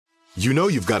You know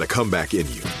you've got a comeback in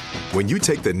you. When you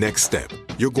take the next step,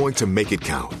 you're going to make it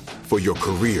count for your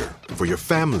career, for your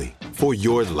family, for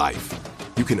your life.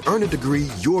 You can earn a degree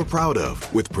you're proud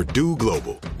of with Purdue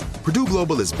Global. Purdue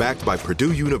Global is backed by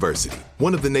Purdue University,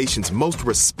 one of the nation's most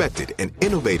respected and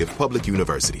innovative public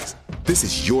universities. This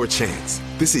is your chance.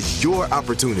 This is your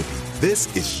opportunity.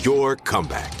 This is your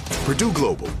comeback. Purdue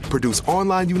Global, Purdue's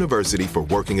online university for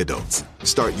working adults.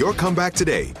 Start your comeback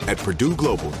today at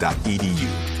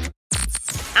purdueglobal.edu.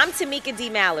 I'm Tamika D.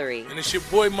 Mallory. And it's your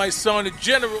boy, my son, the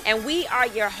General. And we are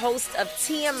your hosts of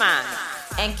TMI.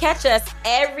 And catch us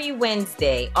every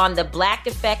Wednesday on the Black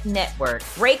Effect Network,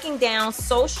 breaking down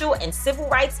social and civil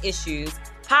rights issues,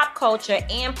 pop culture,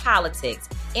 and politics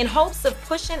in hopes of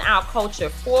pushing our culture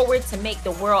forward to make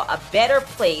the world a better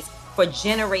place for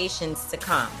generations to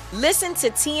come. Listen to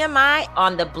TMI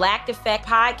on the Black Effect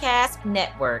Podcast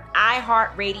Network,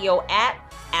 iHeartRadio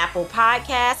app, Apple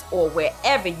Podcasts, or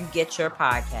wherever you get your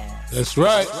podcasts. That's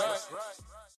right.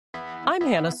 I'm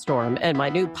Hannah Storm, and my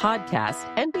new podcast,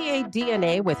 NBA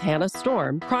DNA with Hannah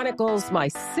Storm, chronicles my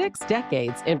 6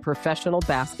 decades in professional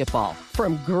basketball.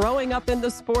 From growing up in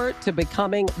the sport to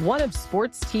becoming one of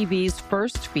sports TV's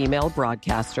first female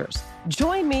broadcasters.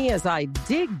 Join me as I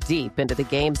dig deep into the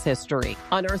game's history,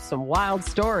 unearth some wild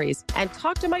stories, and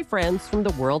talk to my friends from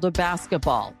the world of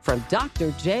basketball, from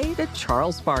Dr. J to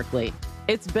Charles Barkley.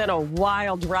 It's been a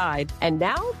wild ride, and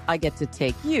now I get to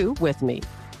take you with me.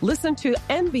 Listen to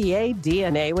NBA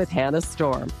DNA with Hannah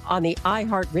Storm on the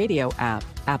iHeartRadio app,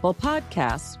 Apple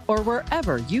Podcasts, or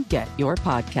wherever you get your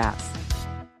podcasts.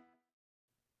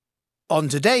 On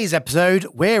today's episode,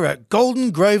 we're at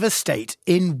Golden Grove Estate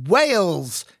in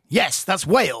Wales. Yes, that's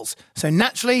Wales. So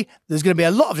naturally, there's going to be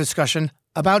a lot of discussion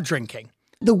about drinking.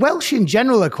 The Welsh in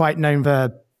general are quite known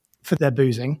for their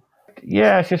boozing.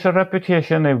 Yes, it's a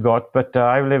reputation they've got, but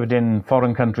I've lived in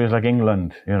foreign countries like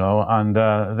England, and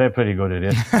they're pretty good at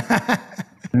it.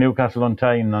 Newcastle on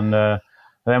Tyne and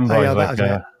them boys,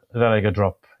 they're like a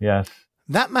drop, yes.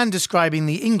 That man describing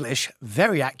the English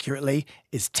very accurately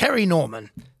is Terry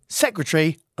Norman,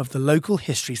 Secretary of the local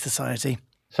History Society.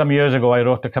 Some years ago, I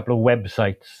wrote a couple of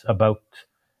websites about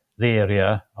the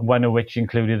area, one of which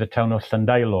included the town of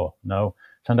Llandilo. Now,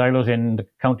 Llandilo's in the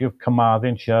county of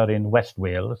Carmarthenshire in West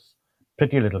Wales.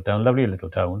 Pretty little town, lovely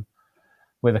little town,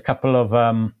 with a couple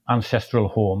of ancestral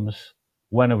homes,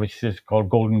 one of which is called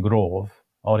Golden Grove,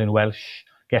 or in Welsh,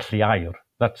 Gelli Aur.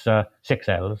 That's 6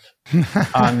 L's.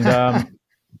 And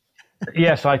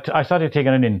yes, I started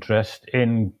taking an interest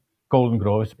in Golden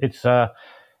Grove. It's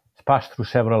passed through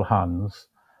several hands.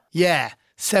 Yeah,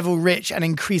 several rich and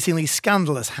increasingly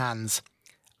scandalous hands.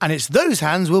 And it's those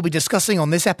hands we'll be discussing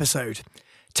on this episode.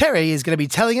 Terry is going to be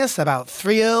telling us about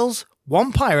 3 earls,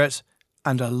 1 pirate,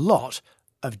 and a lot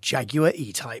of Jaguar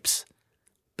E-types.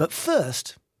 But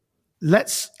first,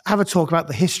 let's have a talk about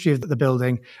the history of the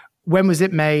building. When was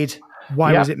it made?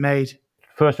 Why was it made?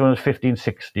 First one was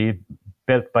 1560,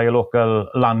 built by a local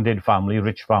landed family,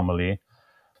 rich family.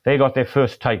 They got their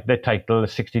first their title,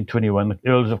 1621,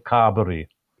 Earls of Carbery.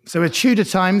 So at Tudor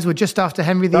times, we're just after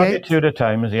Henry VIII? Tudor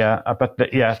times, yeah.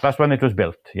 But yes, that's when it was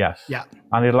built, yes. Yeah.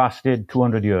 And it lasted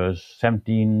 200 years.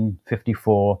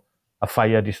 1754, a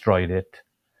fire destroyed it.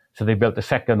 So they built the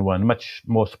second one, much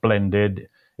more splendid,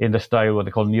 in the style what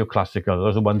they call neoclassical.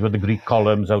 Those are the ones with the Greek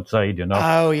columns outside,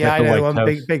 Oh, yeah, I know one,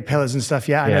 big pillars and stuff.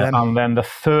 Yeah, I know them. And then the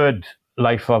third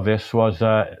life of this was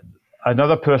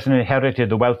another person inherited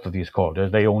the wealth of these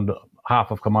quarters. They owned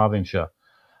half of Carmarthenshire.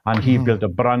 And he built a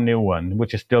brand new one,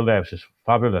 which is still there, which is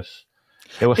fabulous.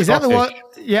 It was Scottish. That the one?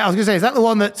 Yeah, I was going to say, is that the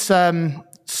one that's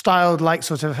styled like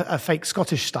sort of a fake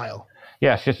Scottish style?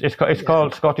 Yes, it's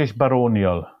called Scottish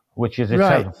Baronial, which is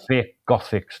itself a fake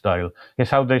Gothic style.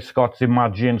 It's how the Scots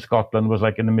imagined Scotland was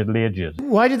like in the Middle Ages.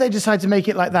 Why did they decide to make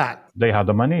it like that? They had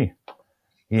the money.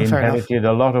 He inherited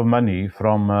a lot of money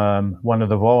from one of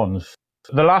the Vaughans.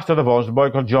 The last of the Vaughans, a boy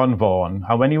called John Vaughan,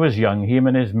 and when he was young, him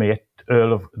and his mate,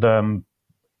 Earl of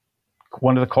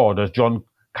one of the Corders, John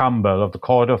Campbell of the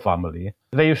Corder family,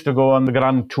 they used to go on the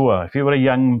Grand Tour. If you were a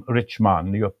young, rich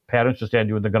man, your parents would send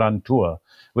you on the Grand Tour,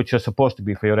 which was supposed to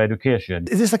be for your education.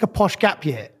 Is this like a posh gap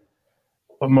year?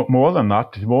 More than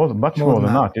that. Much more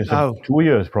than that. It's 2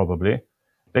 years probably.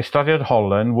 They started at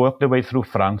Holland, worked their way through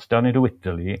France, down into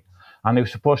Italy, and they were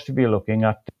supposed to be looking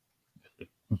at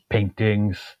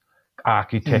paintings,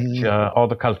 architecture, all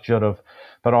the culture of...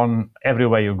 But on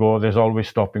everywhere you go, there's always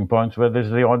stopping points where there's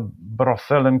the odd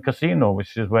brothel and casino,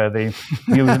 which is where they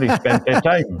usually spend their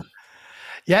time.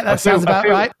 Yeah, that sounds about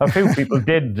right. A few people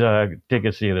did take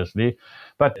it seriously,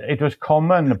 but it was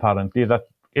common, apparently, that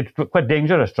it was quite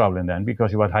dangerous travelling then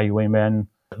because you had highwaymen,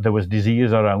 there was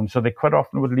disease around, so they quite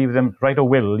often would write a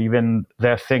will, leaving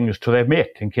their things to their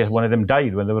mate in case one of them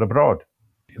died when they were abroad.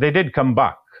 They did come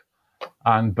back,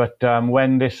 but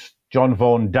when this John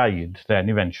Vaughan died, then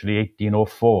eventually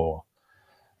 1804,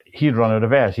 he'd run out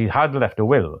of heirs. He had left a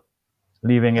will,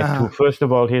 leaving it to, first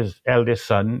of all, his eldest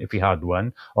son, if he had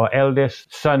one, or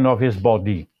eldest son of his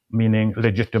body, meaning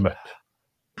legitimate.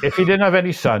 If he didn't have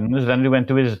any sons, then he went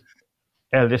to his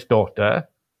eldest daughter.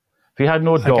 If he had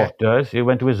no daughters, he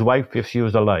went to his wife if she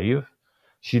was alive.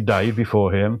 She died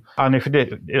before him. And if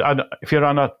he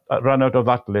ran out of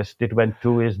that list, it went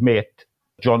to his mate,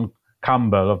 John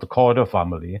Campbell of the Corder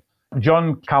family.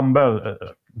 John Campbell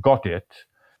got it.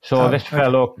 So this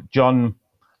fellow, John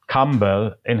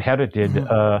Campbell, inherited,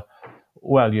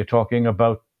 you're talking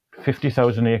about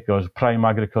 50,000 acres, prime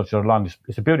agricultural land.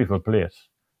 It's a beautiful place.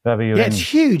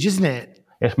 It's huge, isn't it?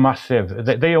 It's massive.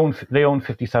 They own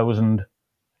 50,000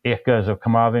 acres of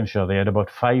Carmarthenshire. They had about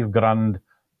 5 grand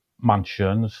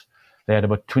mansions. They had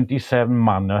about 27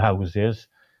 manor houses,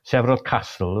 several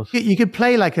castles. You could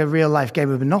play like a real life game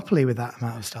of Monopoly with that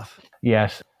amount of stuff.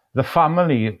 Yes. The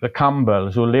family, the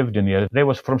Campbells who lived in here, they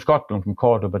was from Scotland, from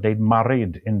Corder, but they'd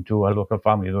married into a local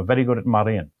family. They were very good at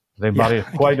marrying. They married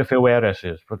quite a few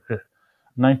heiresses. But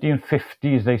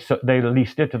 1950s, they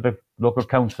leased it to the local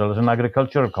council as an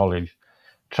agricultural college.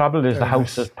 Trouble is, the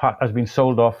house has been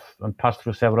sold off and passed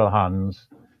through several hands.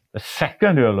 The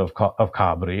second Earl of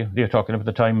Carbery, they're talking about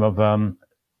the time of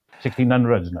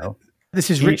 1600s now. This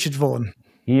is Richard Vaughan.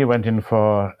 He went in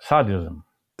for sadism.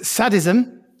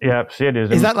 Sadism? Yeah,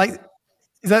 sadism. Is that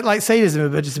like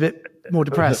sadism, but just a bit more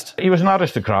depressed? He was an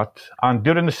aristocrat, and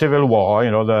during the Civil War,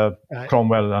 the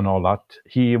Cromwell and all that,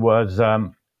 he was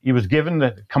given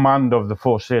the command of the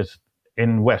forces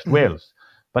in West Wales,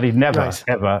 but he'd never,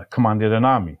 ever commanded an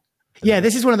army. Yeah,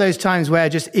 this is one of those times where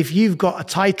just if you've got a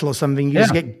title or something, you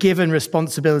just get given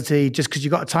responsibility just because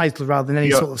you've got a title rather than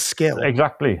any sort of skill.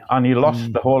 Exactly. And he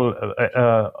lost the whole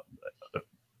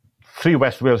 3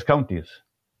 West Wales counties,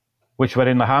 which were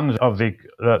in the hands of the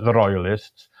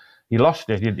royalists. He lost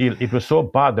it. It was so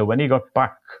bad that when he got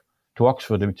back to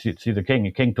Oxford to see the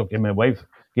king took him away,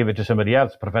 gave it to somebody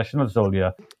else, professional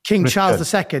soldier. King Richard.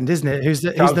 Charles II, isn't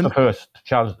it? Charles the First.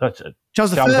 Charles the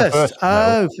First.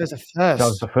 Oh, there's a first.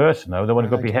 Charles the First now, the one who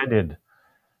got beheaded.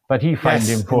 But he fined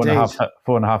him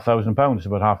 £4,500,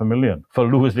 about $500,000, for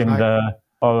losing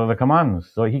all of the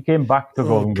commands. So he came back to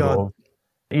Golden Grove.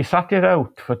 He sat it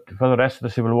out for the rest of the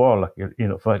Civil War,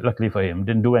 luckily for him,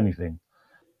 didn't do anything.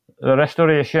 The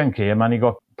Restoration came and he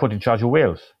got put in charge of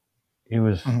Wales. He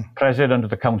was president of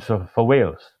the Council for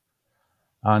Wales.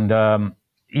 And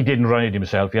he didn't run it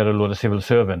himself. He had a load of civil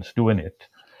servants doing it.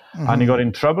 And he got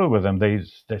in trouble with them. They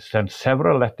sent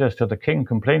several letters to the king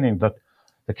complaining that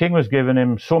the king was giving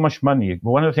him so much money.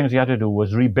 But one of the things he had to do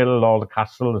was rebuild all the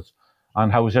castles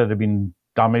and houses that had been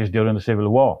damaged during the Civil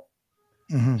War.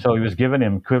 So he was giving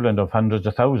him equivalent of hundreds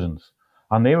of thousands.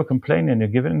 And they were complaining, you're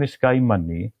giving this guy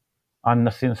money and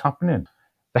nothing's happening.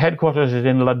 The headquarters is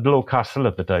in Ludlow Castle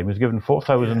at the time. He was given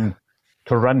 4,000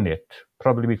 to run it,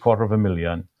 probably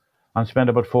 $250,000, and spent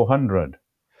about 400.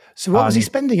 So what was he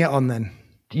spending it on then?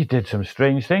 He did some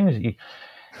strange things.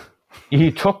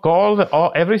 He took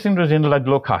everything that was in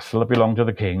Ludlow Castle that belonged to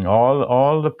the king,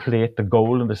 all the plate, the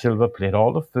gold and the silver plate,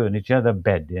 all the furniture, the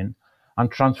bedding,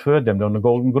 and transferred them down to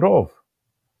Golden Grove.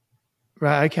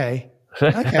 Right, okay.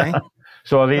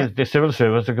 So the civil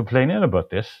service are complaining about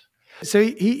this. So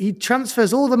he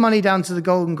transfers all the money down to the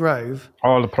Golden Grove.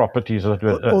 All the properties. All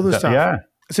the stuff. Yeah.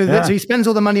 So he spends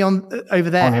all the money over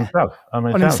there. On himself.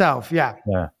 On himself, yeah.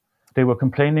 They were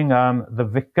complaining, the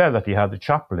vicar that he had, the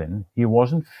chaplain, he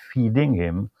wasn't feeding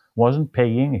him, wasn't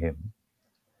paying him.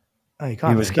 Oh, you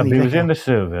can't. He was in the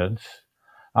servants.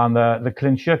 And the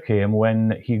clincher came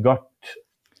when he got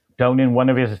down in one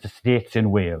of his estates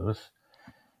in Wales.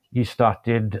 He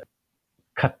started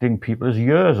cutting people's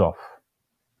ears off.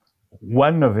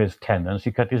 One of his tenants,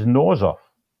 he cut his nose off.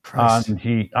 Christ. And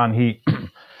he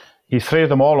threw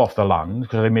them all off the land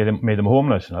because they made them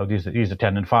homeless now. These are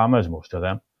tenant farmers, most of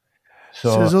them.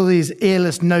 So there's all these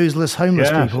earless, noseless, homeless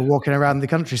people walking around the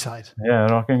countryside. Yeah,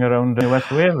 rocking around in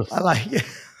West Wales.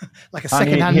 Like a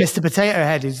second-hand Mr. Potato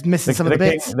Head who's missing some of the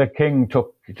bits. The king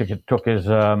took his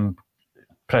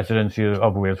presidency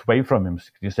of Wales away from him in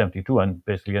 1672 and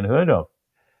basically unheard of.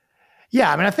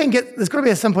 Yeah, I mean, I think there's got to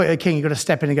be at some point a king, you've got to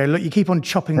step in and go, look, you keep on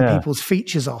chopping people's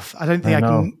features off. I don't think I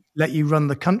can let you run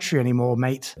the country anymore,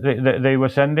 mate. They were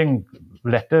sending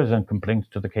letters and complaints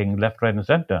to the king left, right and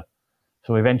centre.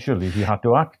 So eventually he had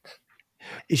to act.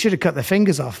 He should have cut their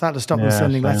fingers off. That would have stopped them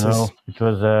sending letters.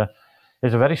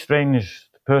 He's a very strange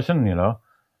person,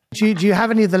 Do you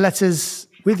have any of the letters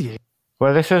with you?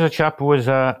 Well, this is a chap who was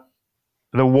the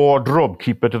wardrobe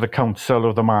keeper to the Council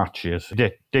of the Marches.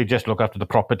 They just look after the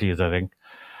properties, I think.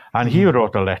 And he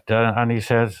wrote a letter, and he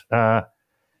says,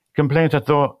 complains that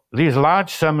though these large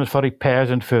sums for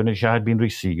repairs and furniture had been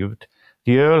received,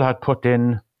 the Earl had put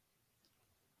in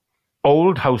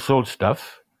old household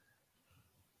stuff,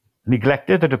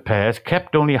 neglected the repairs,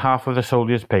 kept only half of the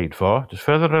soldiers paid for. It was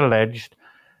further alleged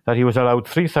that he was allowed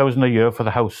 3,000 a year for the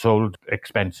household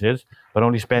expenses, but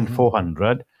only spent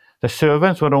 400. The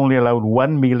servants were only allowed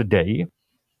 1 meal a day.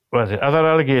 Other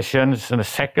allegations in a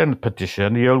second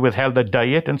petition, the Earl withheld the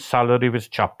diet and salary of his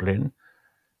chaplain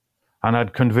and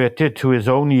had converted to his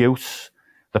own use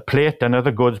the plate and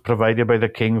other goods provided by the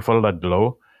king for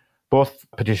Ludlow. Both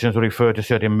petitions refer to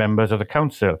certain members of the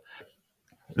council.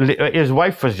 His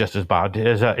wife was just as bad.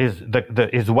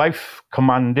 His wife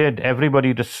commanded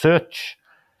everybody to search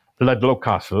Ludlow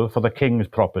Castle for the king's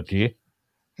property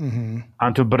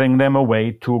and to bring them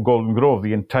away to Golden Grove,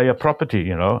 the entire property,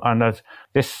 And as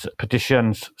this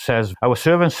petition says, our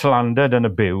servants slandered and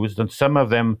abused, and some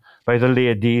of them by the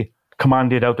lady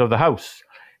commanded out of the house.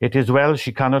 It is well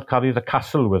she cannot carry the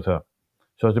castle with her.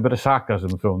 So there's a bit of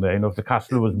sarcasm thrown there. If the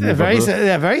castle was movable, a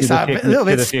little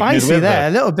bit spicy there,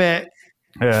 a little bit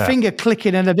finger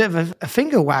clicking and a bit of a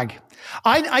finger wag.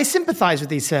 I sympathise with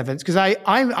these servants because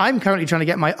I'm currently trying to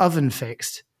get my oven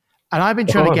fixed, and I've been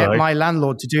trying to get my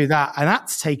landlord to do that, and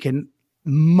that's taken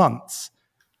months.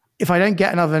 If I don't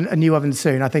get a new oven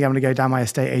soon, I think I'm going to go down my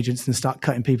estate agents and start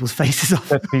cutting people's faces off.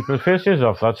 Cut people's faces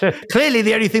off, that's it. Clearly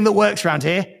the only thing that works around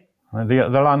here. The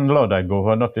landlord I'd go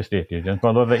for, not the estate agent.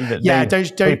 Although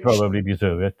they probably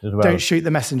deserve it as well. Don't shoot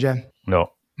the messenger.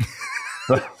 No.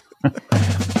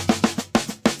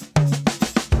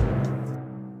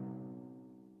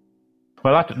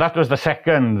 Well, that was the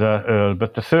second Earl,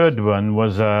 but the third one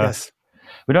was... yes.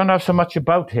 We don't have so much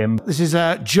about him. This is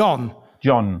John.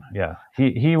 John, yeah.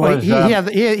 He was...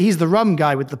 he's the rum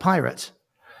guy with the pirate.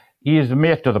 He is the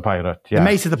mate of the pirate, yeah. The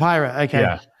mate of the pirate, okay.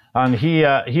 Yeah, and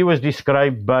he was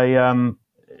described by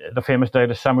the famous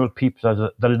diarist Samuel Pepys as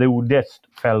the lewdest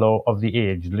fellow of the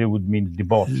age. Lewd means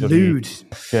debauchery. Lewd.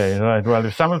 Okay, right. Well,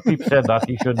 if Samuel Pepys said that,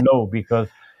 he should know, because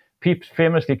Pepys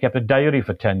famously kept a diary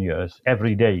for 10 years,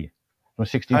 every day, from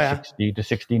 1660 to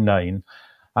 1609.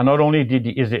 And not only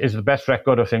is the best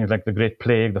record of things like the Great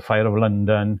Plague, the Fire of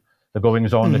London, the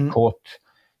goings-on at court,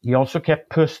 he also kept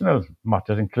personal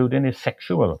matters, including his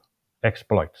sexual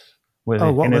exploits in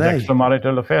his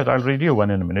extramarital affairs. I'll read you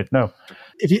one in a minute now.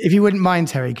 If you wouldn't mind,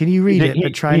 Terry, can you read it,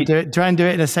 but try and do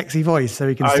it in a sexy voice so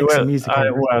we can stick some music on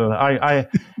it?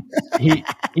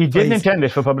 He didn't intend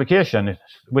this for publication,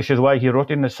 which is why he wrote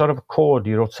in a sort of code.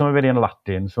 He wrote some of it in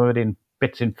Latin, some of it in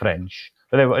bits in French.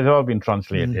 They've all been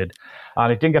translated,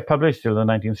 and it didn't get published till the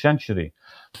 19th century.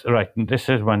 Right, this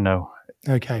is one now.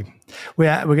 Okay,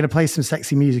 we're going to play some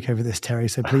sexy music over this, Terry.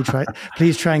 So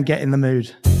please try and get in the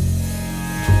mood.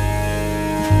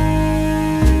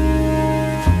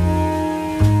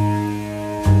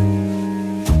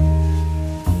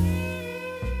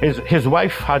 His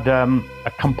wife had a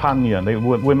companion.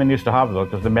 Women used to have that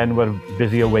because the men were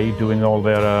busy away doing all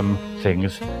their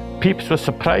things. Pepys was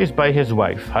surprised by his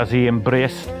wife as he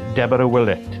embraced Deborah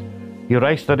Willett. He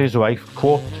writes that his wife,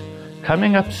 quote,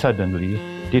 coming up suddenly,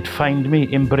 did find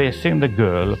me embracing the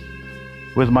girl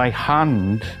with my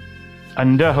hand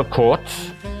under her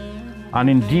coats, and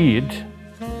indeed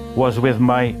was with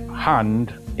my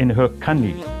hand in her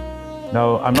cunny.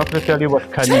 Now, I'm not going to tell you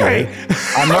what cunny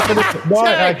is. I'm not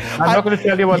going to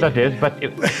tell you what that is, but...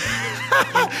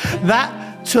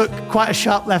 That took quite a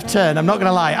sharp left turn, I'm not going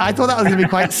to lie. I thought that was going to be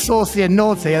quite saucy and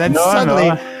naughty, and then suddenly,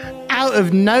 out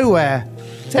of nowhere...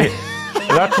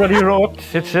 That's what he wrote.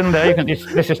 It's in there.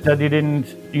 This is studied in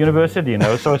university,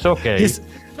 so it's okay. His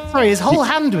whole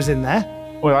hand was in there.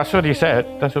 Well, that's what he said.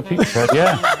 That's what Pepys said,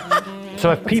 yeah.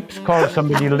 So if Pepys calls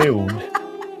somebody lewd,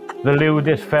 the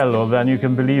lewdest fellow, then you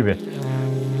can believe it.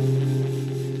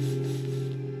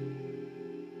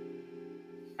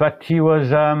 But he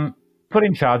was put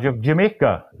in charge of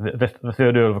Jamaica, the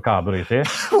third Earl of Carbery, see?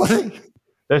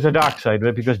 There's a dark side of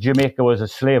it, because Jamaica was a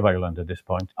slave island at this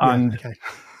point. And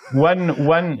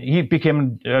when he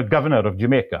became governor of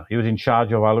Jamaica, he was in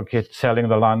charge of selling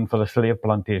the land for the slave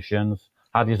plantations,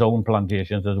 had his own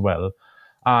plantations as well.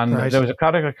 And there was a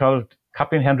character called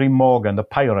Captain Henry Morgan, the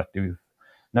pirate.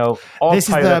 Now, this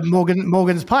is the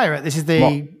Morgan's pirate. This is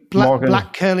the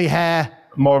black curly hair.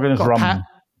 Morgan's rum.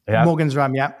 Yeah. Morgan's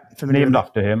rum, yeah. Named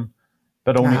after him,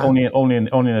 but only in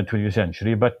the 20th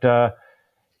century. But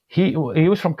he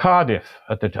was from Cardiff,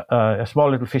 at a small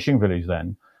little fishing village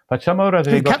then. But somehow or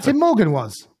other, Captain Morgan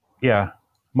was? Yeah,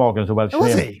 Morgan's a Welsh name.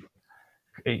 Was he?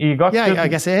 he got I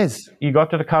guess it is. He got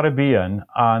to the Caribbean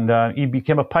and he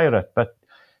became a pirate, but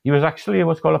he was actually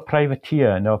what's called a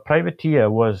privateer. Now, a privateer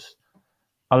was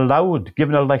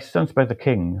given a license by the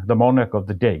king, the monarch of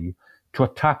the day, to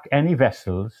attack any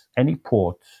vessels, any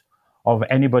ports of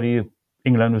anybody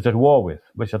England was at war with,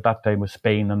 which at that time was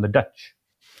Spain and the Dutch.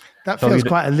 That feels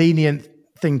quite a lenient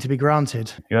thing to be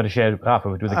granted. You had to share half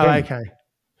of it with the king. Okay.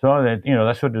 So that,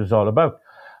 that's what it was all about.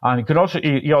 And he could also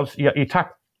he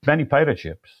attacked many pirate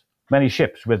ships, many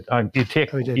ships with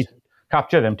he'd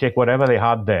capture them, take whatever they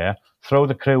had there, throw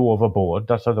the crew overboard.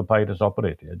 That's how the pirates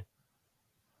operated.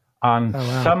 And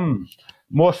some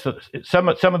of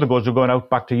the goods were going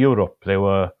out back to Europe. They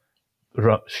were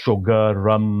sugar,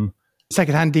 rum,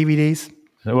 secondhand DVDs,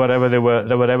 whatever they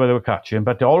were catching.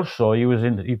 But also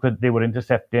they were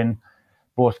intercepting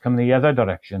boats coming the other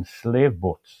direction, slave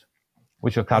boats,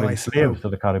 which were carrying slaves to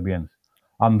the Caribbean.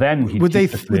 And then would they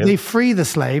free the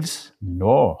slaves?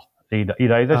 No, he'd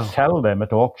either sell them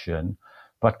at auction.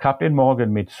 But Captain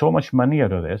Morgan made so much money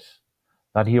out of this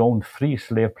that he owned 3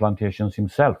 slave plantations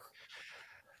himself.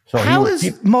 So how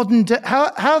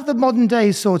have the modern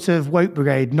day sort of woke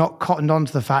brigade not cottoned on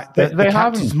to the fact that the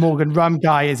Captain Morgan rum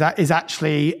guy is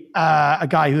actually a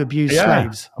guy who abused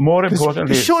slaves? More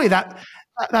importantly, surely that'd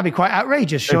be quite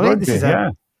outrageous. Surely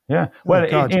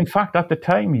Well, in fact, at the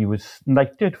time he was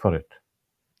knighted for it.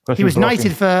 He was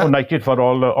knighted for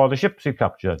all the ships he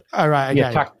captured. Oh right, okay. He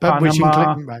attacked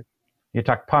Panama. He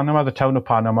attacked Panama, the town of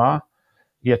Panama.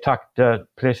 He attacked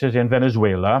places in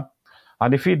Venezuela.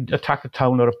 And if he'd attack a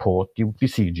town or a port, he would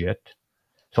besiege it.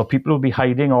 So people would be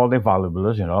hiding all their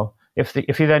valuables,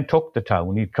 If he then took the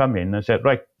town, he'd come in and said,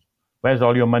 right, where's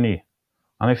all your money?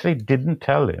 And if they didn't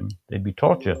tell him, they'd be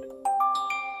tortured.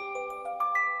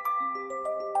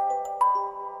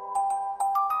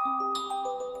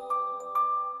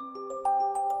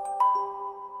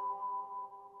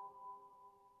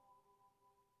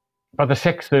 But the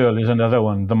 6th Earl is another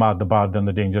one, the Mad, the Bad, and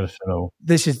the Dangerous to Know.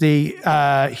 This is the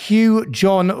Hugh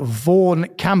John Vaughan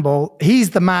Campbell. He's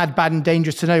the Mad, Bad, and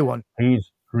Dangerous to Know one. He's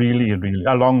really, really,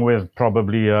 along with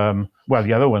probably, the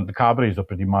other one, the Carberries are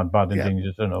pretty Mad, Bad, and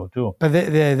Dangerous to Know too. But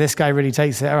this guy really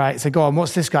takes it. All right, so go on.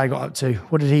 What's this guy got up to?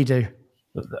 What did he do?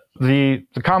 The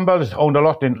Campbells owned a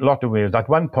lot of Wales. At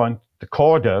one point, the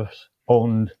Cordovs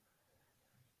owned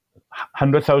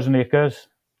 100,000 acres.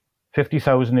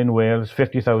 50,000 in Wales,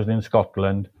 50,000 in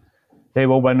Scotland. They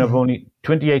were one of only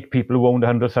 28 people who owned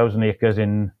 100,000 acres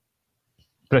in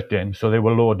Britain, so they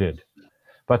were loaded.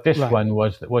 But this one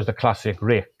was the classic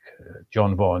rake,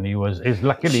 John Vaughan.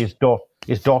 Luckily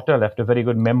his daughter left a very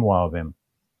good memoir of him,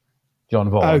 John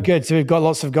Vaughan. Oh, good. So we've got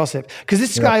lots of gossip because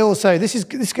this guy also this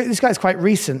guy's quite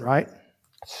recent, right?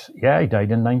 Yeah, he died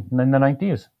in the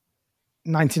 90s.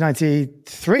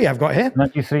 1993. I've got here.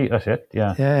 93. That's it.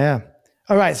 Yeah. Yeah.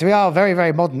 All right, so we are very,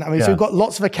 very modern. I mean, so we've got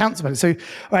lots of accounts about it. So, all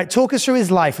right, talk us through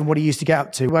his life and what he used to get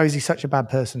up to. Why was he such a bad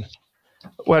person?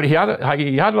 Well, he had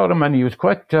a lot of money. He was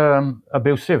quite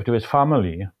abusive to his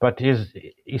family, but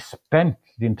he spent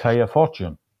the entire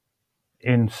fortune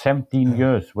in 17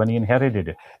 years when he inherited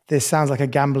it. This sounds like a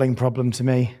gambling problem to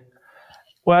me.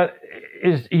 Well,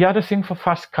 he had a thing for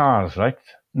fast cars, right?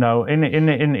 Now,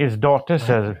 in his daughter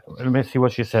says, let me see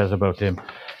what she says about him.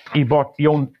 He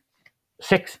owned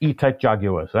 6 E-Type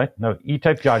Jaguars, right? Now,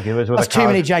 E-Type Jaguars were That's too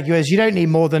many Jaguars. You don't need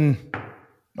more than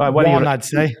one, I'd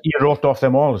say. He wrote off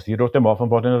them all. He wrote them off and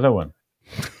bought another one.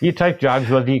 E-Type Jags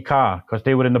were the car because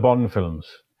they were in the Bond films.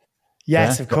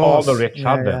 Yes, of course. All the rich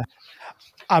had them.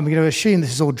 I'm going to assume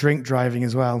this is all drink driving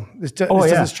as well. This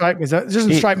doesn't strike me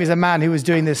as a man who was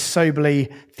doing this soberly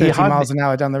 30 miles an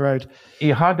hour down the road.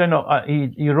 He liked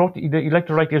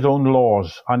to write his own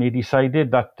laws, and he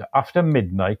decided that after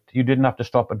midnight you didn't have to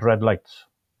stop at red lights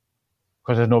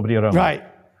because there's nobody around. Right.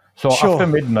 So after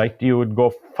midnight you would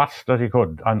go fast as he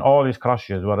could, and all his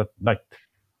crashes were at night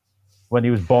when he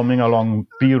was bombing along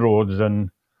B roads and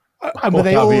were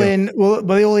they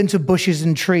all into bushes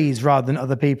and trees rather than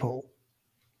other people?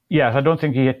 Yes, I don't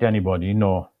think he hit anybody,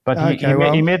 no. But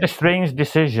he made a strange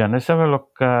decision. Let's have a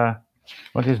look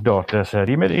what his daughter said.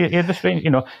 He had a strange,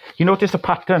 he noticed a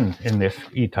pattern in this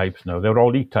E-Types now. They were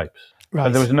all E-Types. Right.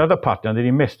 But there was another pattern that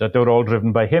he missed, that they were all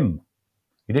driven by him.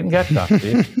 He didn't get that,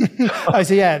 see?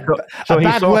 So a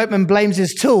bad workman blames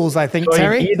his tools, I think,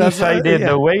 Terry. He decided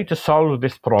the way to solve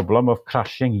this problem of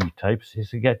crashing E-Types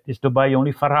is to buy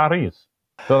only Ferraris.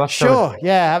 So that's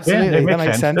absolutely. That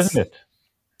makes sense, doesn't it?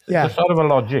 Yeah. There's sort of a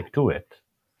logic to it.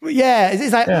 Yeah,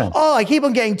 it's like, I keep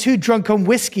on getting too drunk on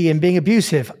whiskey and being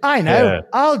abusive. I know. Yeah.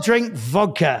 I'll drink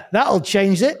vodka. That'll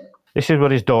change it. This is what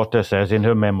his daughter says in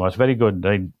her memoirs. Very good.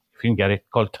 If you can get it,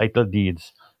 called Title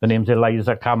Deeds. The name's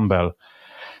Eliza Campbell.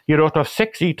 He wrote of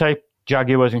 6 E-type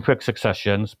Jaguars in quick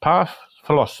successions. Parr's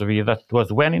philosophy that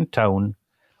was when in town,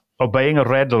 obeying a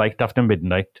red light after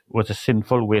midnight was a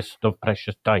sinful waste of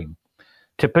precious time.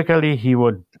 Typically, he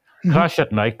would crash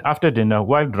at night after dinner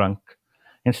while drunk.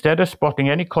 Instead of spotting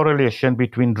any correlation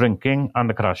between drinking and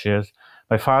the crashes,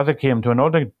 my father came to an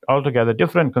altogether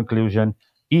different conclusion.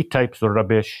 E-types were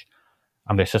rubbish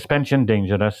and their suspension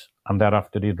dangerous, and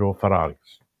thereafter he drove Ferraris.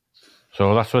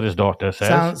 So that's what his daughter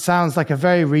says. Sounds like a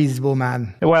very reasonable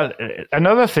man. Well,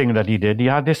 another thing that he did, he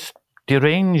had this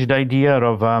deranged idea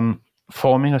of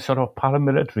forming a sort of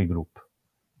paramilitary group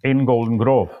in Golden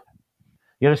Grove.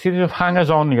 He had a series of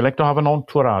hangers-on. He liked to have an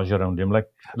entourage around him, like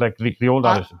the old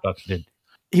aristocrats did.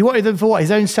 He wanted them for what?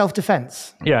 His own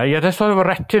self-defense? Yeah, he had a sort of a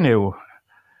retinue.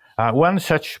 One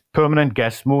such permanent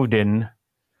guest moved in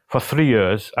for 3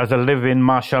 years as a live-in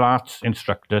martial arts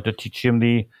instructor to teach him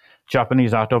the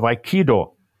Japanese art of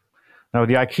Aikido. Now,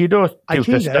 the Aikido...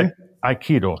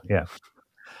 Aikido, yeah.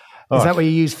 Is that where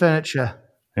you use furniture?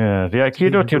 Yeah, the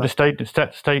Aikido tutor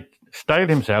styled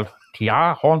himself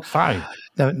Tia Honsai.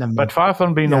 But far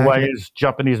from being a wise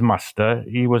Japanese master,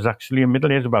 he was actually a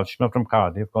middle-aged Welshman from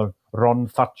Cardiff called Ron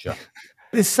Thatcher.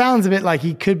 This sounds a bit like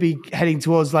he could be heading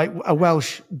towards like a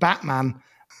Welsh Batman.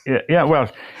 Yeah. Well,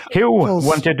 Hugh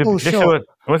wanted to...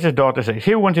 What's his daughter say?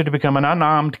 Hugh wanted to become an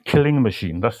unarmed killing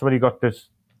machine. That's what he got this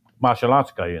martial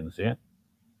arts guy in, see?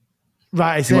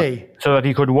 Right, I see. So that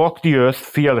he could walk the earth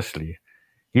fearlessly.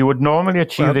 He would normally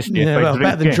achieve this state by drinking.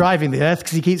 Better than driving the earth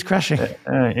because he keeps crashing.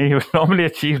 He would normally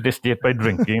achieve this state by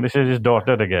drinking. This is his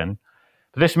daughter again.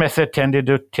 But this method tended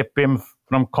to tip him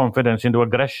from confidence into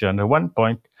aggression. At one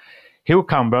point, Hugh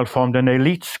Campbell formed an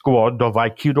elite squad of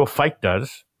Aikido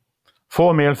fighters,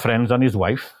 4 male friends and his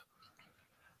wife,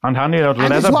 and handed out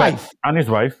leather belts. And his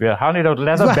wife, yeah, handed out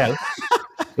leather belts.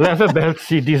 Leather belts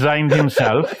he designed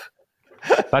himself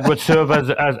that would serve as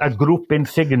a group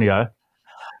insignia.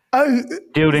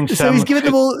 During so he's giving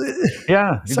them all.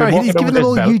 Yeah, sorry, he's giving them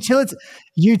all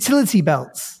utility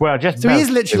belts. Well, just so belts, he is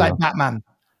literally like Batman.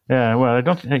 Yeah, well, I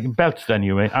don't think belts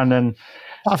anyway, and then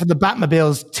apart from the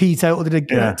Batmobile's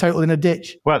total in a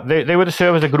ditch. Well, they would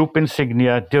serve as a group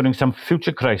insignia during some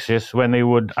future crisis when they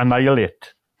would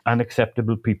annihilate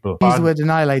unacceptable people. Use the word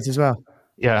annihilate as well.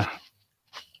 Yeah.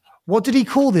 What did he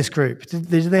call this group? Did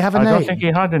they have a name? I don't think he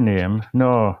had a name.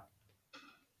 No.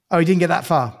 Oh, he didn't get that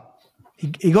far.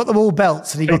 He got them all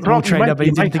belts and he got them all trained up, but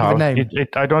he didn't think of a name.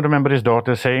 I don't remember his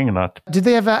daughter saying that. Did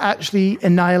they ever actually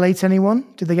annihilate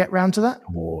anyone? Did they get round to that?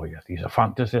 Oh, yes, he's a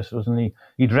fantasist, wasn't he?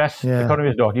 He dressed, according to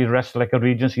his daughter, he dressed like a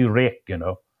Regency rake, you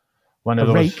know. One of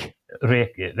those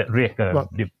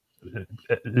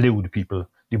lewd people,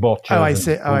 debauchers. Oh, I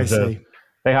see. I see.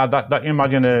 They had that.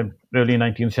 Imagine an early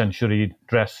 19th century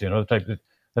dress, you know,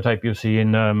 the type you see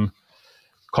in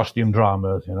costume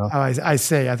dramas, you know. Oh, I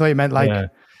see. I thought you meant like... Yeah.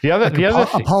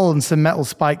 A pole and some metal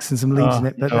spikes and some leaves in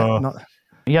it, but not.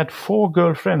 He had 4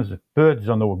 girlfriends, birds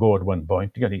on the go at one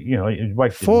point. You know, his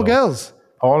wife. 4 girls,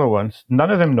 all at once. None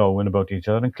of them knowing about each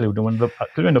other, including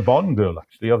the Bond girl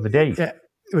actually of the day. Yeah,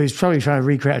 he was probably trying to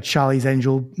recreate a Charlie's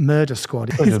Angel murder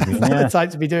squad. He's not the type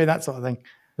to be doing that sort of thing.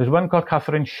 There's one called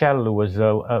Catherine Schell who was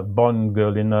a Bond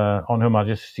girl on Her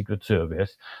Majesty's Secret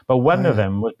Service, but one of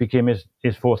them became his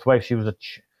 4th wife. She was a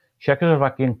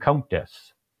Czechoslovakian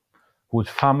countess whose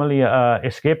family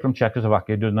escaped from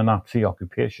Czechoslovakia during the Nazi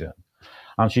occupation.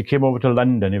 And she came over to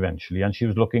London eventually, and she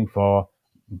was looking for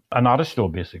an aristo,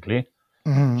 basically.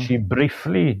 Mm-hmm. She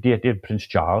briefly dated Prince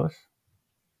Charles,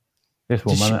 this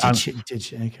woman. Did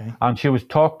she? Okay. And she was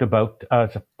talked about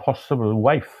as a possible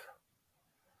wife.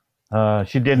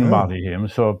 She didn't marry him,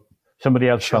 so somebody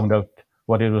else found out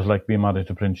what it was like being married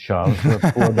to Prince Charles.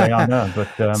 Poor Diana.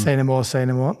 But, say no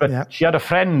more. But she had a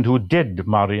friend who did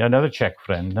marry, another Czech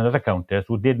friend, another countess,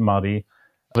 who did marry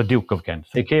the Duke of Kent.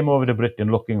 They came over to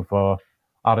Britain looking for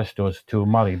aristos to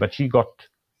marry, but she got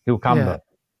Hugh Campbell.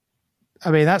 Yeah.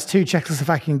 I mean, that's 2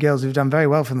 Czechoslovakian girls who've done very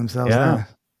well for themselves there.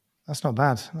 That's not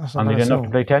bad. And they didn't have to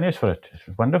play tennis for it.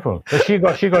 It's wonderful. So she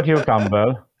got Hugh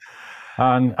Campbell,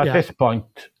 and at this point,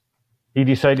 he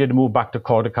decided to move back to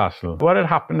Calder Castle. What had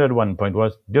happened at one point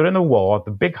was, during the war,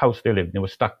 the big house they lived in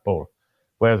was Stackpole,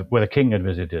 where the king had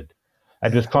visited.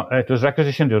 It was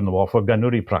requisitioned during the war for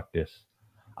gunnery practice.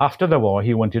 After the war,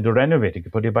 he wanted to renovate it, to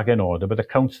put it back in order, but the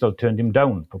council turned him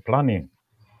down for planning.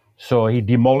 So he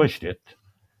demolished it.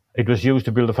 It was used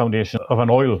to build the foundation of an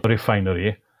oil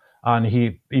refinery, and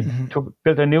he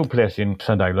built a new place in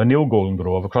St. Isle, a new Golden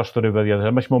Grove, across the river,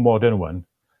 a much more modern one,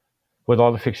 with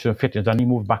all the fixtures and fittings, and he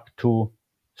moved back to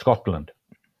Scotland,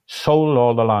 sold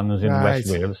all the lands in West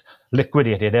Wales,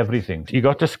 liquidated everything. He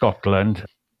got to Scotland,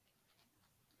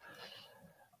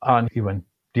 and he went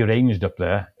deranged up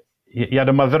there. He had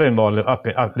a mother-in-law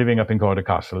living up in Cawdor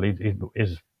Castle.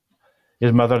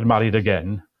 His mother had married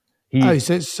again.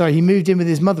 So he moved in with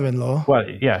his mother-in-law? Well,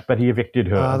 yeah, but he evicted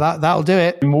her. That'll do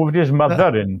it. He moved his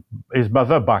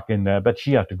mother back in there, but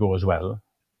she had to go as well.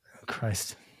 Oh,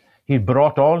 Christ. He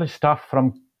brought all his staff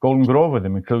from Golden Grove with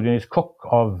him, including his cook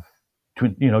of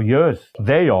years.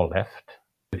 They all left.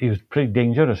 He was pretty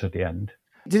dangerous at the end.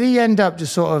 Did he end up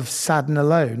just sort of sad and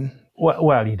alone?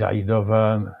 Well, he died of,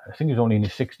 I think he was only in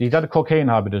his 60s. He had a cocaine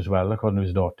habit as well, according to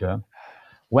his daughter.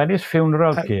 When his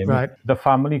funeral came, the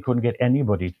family couldn't get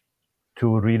anybody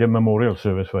to read a memorial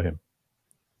service for him.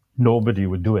 Nobody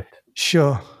would do it.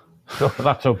 Sure. So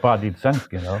that's how bad he'd sunk,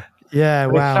 Yeah,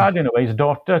 but wow. It's sad in a way. His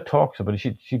daughter talks about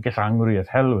it. She gets angry as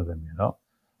hell with him,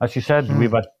 As she said,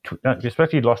 we've had,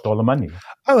 especially he'd lost all the money.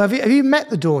 Oh, have you met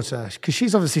the daughter? Because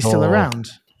she's obviously still around.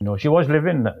 No, she was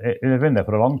living there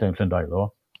for a long time,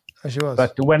 Llyndailo. Oh, she was.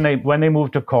 But when they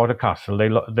moved to Cawdor Castle,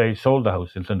 they sold the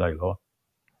house in Llyndailo.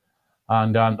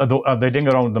 And they didn't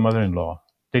get around with the mother-in-law.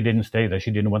 They didn't stay there.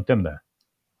 She didn't want them there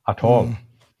at all.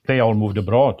 They all moved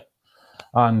abroad.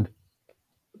 And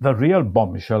the real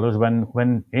bombshell was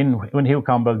when Hugh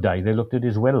Campbell died, they looked at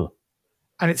his will.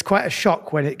 And it's quite a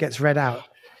shock when it gets read out.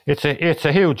 It's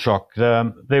a huge shock.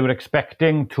 They were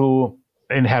expecting to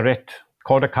inherit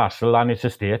Cawdor Castle and its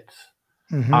estates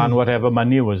and whatever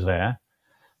money was there.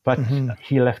 But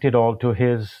he left it all to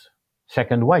his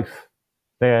second wife,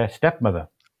 their stepmother.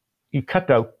 He cut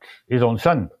out his own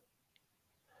son.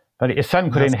 But his son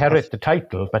could inherit the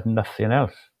title, but nothing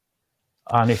else.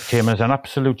 And it came as an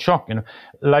absolute shock.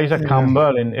 Liza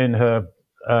Campbell, in her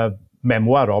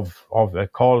memoir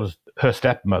calls her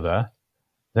stepmother,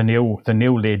 the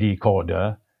new Lady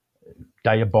Cawdor,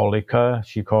 Diabolica.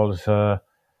 She calls her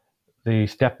the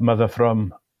stepmother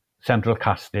from Central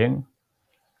Casting,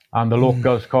 and the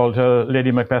locals called her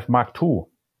Lady Macbeth Mark II.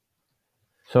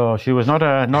 So she was not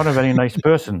a very nice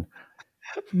person.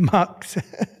 Mucked.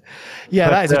 Yeah,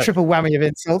 that is a triple whammy of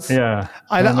insults. Yeah.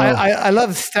 I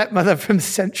love stepmother from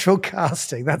Central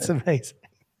Casting. That's amazing.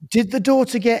 Did the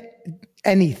daughter get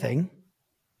anything?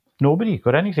 Nobody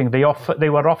got anything. They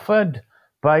were offered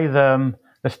by the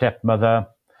stepmother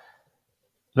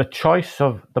the choice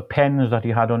of the pens that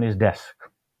he had on his desk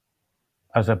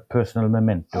as a personal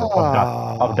memento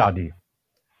of Daddy.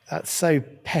 That's so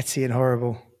petty and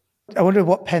horrible. I wonder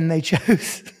what pen they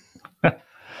chose.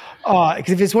 Because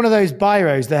if it's one of those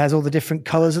biros that has all the different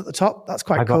colours at the top, that's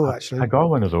quite cool, actually. I got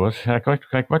one of those. I quite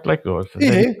like those.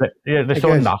 They're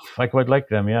so naff. I quite like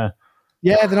them, yeah.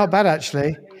 Yeah, they're not bad,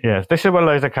 actually. Yes, this is what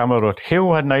Liza Campbell wrote.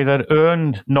 Hugh had neither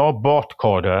earned nor bought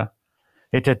Cawdor.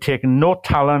 It had taken no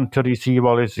talent to receive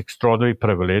all his extraordinary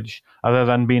privilege, other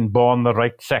than being born the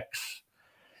right sex.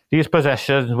 These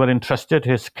possessions were entrusted to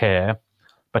his care,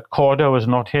 but Cawdor was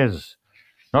not his.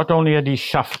 Not only had he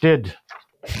shafted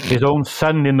his own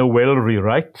son in the will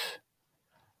rewrite,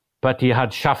 but he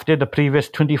had shafted the previous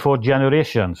 24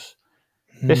 generations.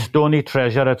 This stony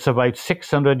treasure had survived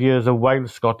 600 years of wild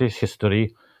Scottish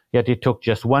history, yet it took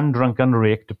just one drunken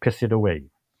rake to piss it away.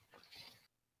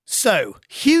 So,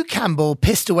 Hugh Campbell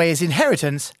pissed away his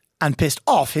inheritance and pissed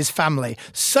off his family,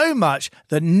 so much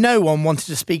that no one wanted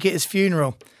to speak at his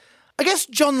funeral. I guess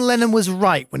John Lennon was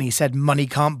right when he said money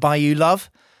can't buy you love.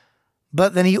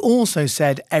 But then he also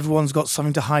said everyone's got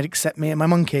something to hide except me and my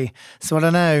monkey. So I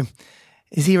don't know.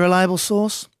 Is he a reliable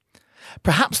source?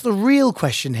 Perhaps the real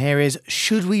question here is,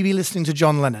 should we be listening to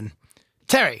John Lennon?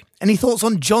 Terry, any thoughts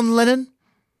on John Lennon?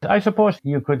 I suppose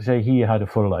you could say he had a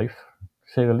full life,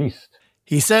 to say the least.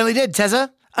 He certainly did,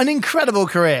 Tezza. An incredible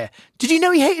career. Did you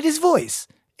know he hated his voice?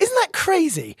 Isn't that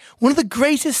crazy? One of the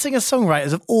greatest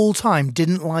singer-songwriters of all time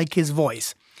didn't like his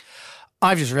voice.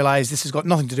 I've just realised this has got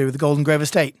nothing to do with the Golden Grove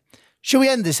estate. Shall we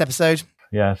end this episode?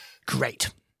 Yes.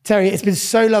 Great. Terry, it's been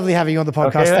so lovely having you on the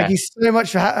podcast. Okay, Thank you so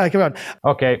much for coming on.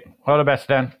 Okay. All the best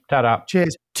then. Ta-ra.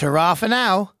 Cheers. Ta-ra for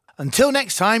now. Until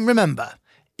next time, remember,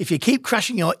 if you keep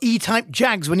crashing your E-Type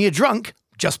Jags when you're drunk,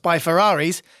 just buy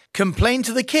Ferraris, complain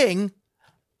to the king,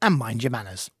 and mind your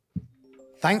manners.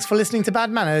 Thanks for listening to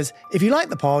Bad Manners. If you like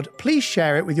the pod, please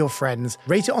share it with your friends.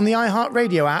 Rate it on the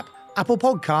iHeartRadio app, Apple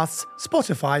Podcasts,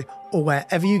 Spotify, or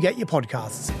wherever you get your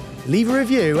podcasts. Leave a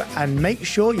review and make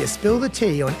sure you spill the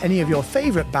tea on any of your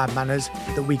favourite bad manners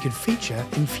that we could feature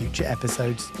in future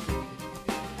episodes.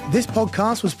 This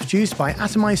podcast was produced by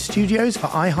Atomize Studios for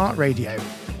iHeartRadio.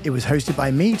 It was hosted by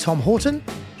me, Tom Horton.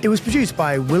 It was produced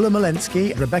by Willa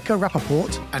Molensky, Rebecca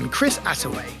Rappaport, and Chris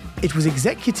Attaway. It was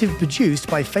executive produced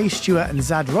by Faye Stewart and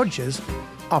Zad Rogers.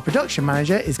 Our production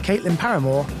manager is Caitlin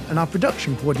Paramore, and our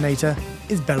production coordinator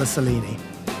is Bella Salini.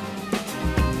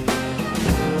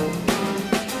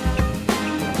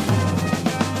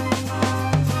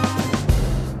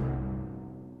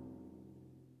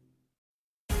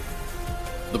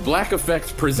 Black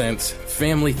Effect presents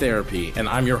Family Therapy, and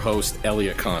I'm your host,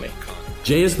 Elliot Connie.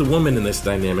 Jay is the woman in this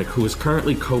dynamic who is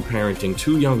currently co-parenting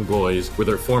 2 young boys with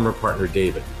her former partner,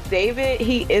 David. David,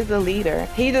 he is a leader.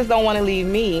 He just don't want to leave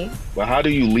me. But how do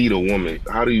you lead a woman?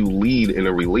 How do you lead in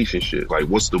a relationship? Like,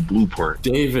 what's the blueprint?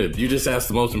 David, you just asked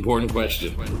the most important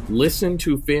question. Listen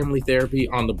to Family Therapy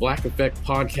on the Black Effect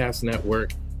Podcast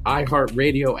Network,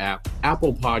 iHeartRadio app,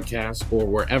 Apple Podcasts, or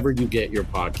wherever you get your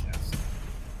podcasts.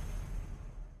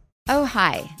 Oh,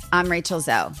 hi, I'm Rachel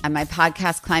Zoe, and my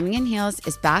podcast, Climbing in Heels,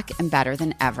 is back and better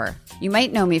than ever. You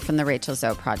might know me from the Rachel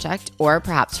Zoe Project, or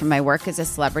perhaps from my work as a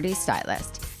celebrity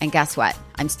stylist. And guess what?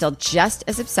 I'm still just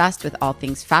as obsessed with all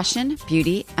things fashion,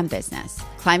 beauty, and business.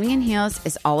 Climbing in Heels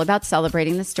is all about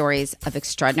celebrating the stories of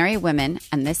extraordinary women,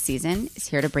 and this season is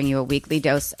here to bring you a weekly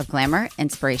dose of glamour,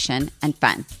 inspiration, and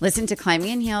fun. Listen to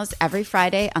Climbing in Heels every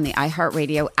Friday on the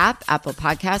iHeartRadio app, Apple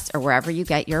Podcasts, or wherever you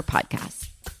get your podcasts.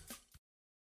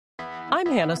 I'm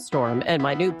Hannah Storm, and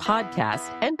my new podcast,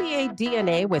 NBA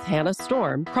DNA with Hannah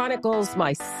Storm, chronicles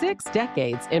my 6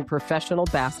 decades in professional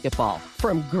basketball.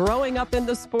 From growing up in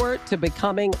the sport to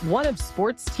becoming one of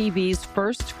sports TV's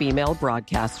first female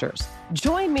broadcasters.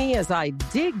 Join me as I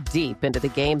dig deep into the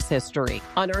game's history,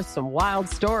 unearth some wild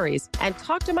stories, and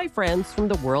talk to my friends from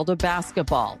the world of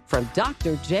basketball, from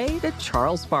Dr. J to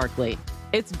Charles Barkley.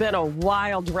 It's been a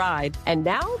wild ride, and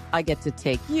now I get to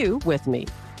take you with me.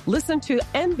 Listen to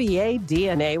NBA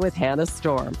DNA with Hannah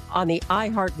Storm on the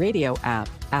iHeartRadio app,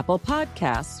 Apple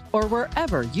Podcasts, or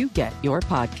wherever you get your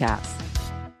podcasts.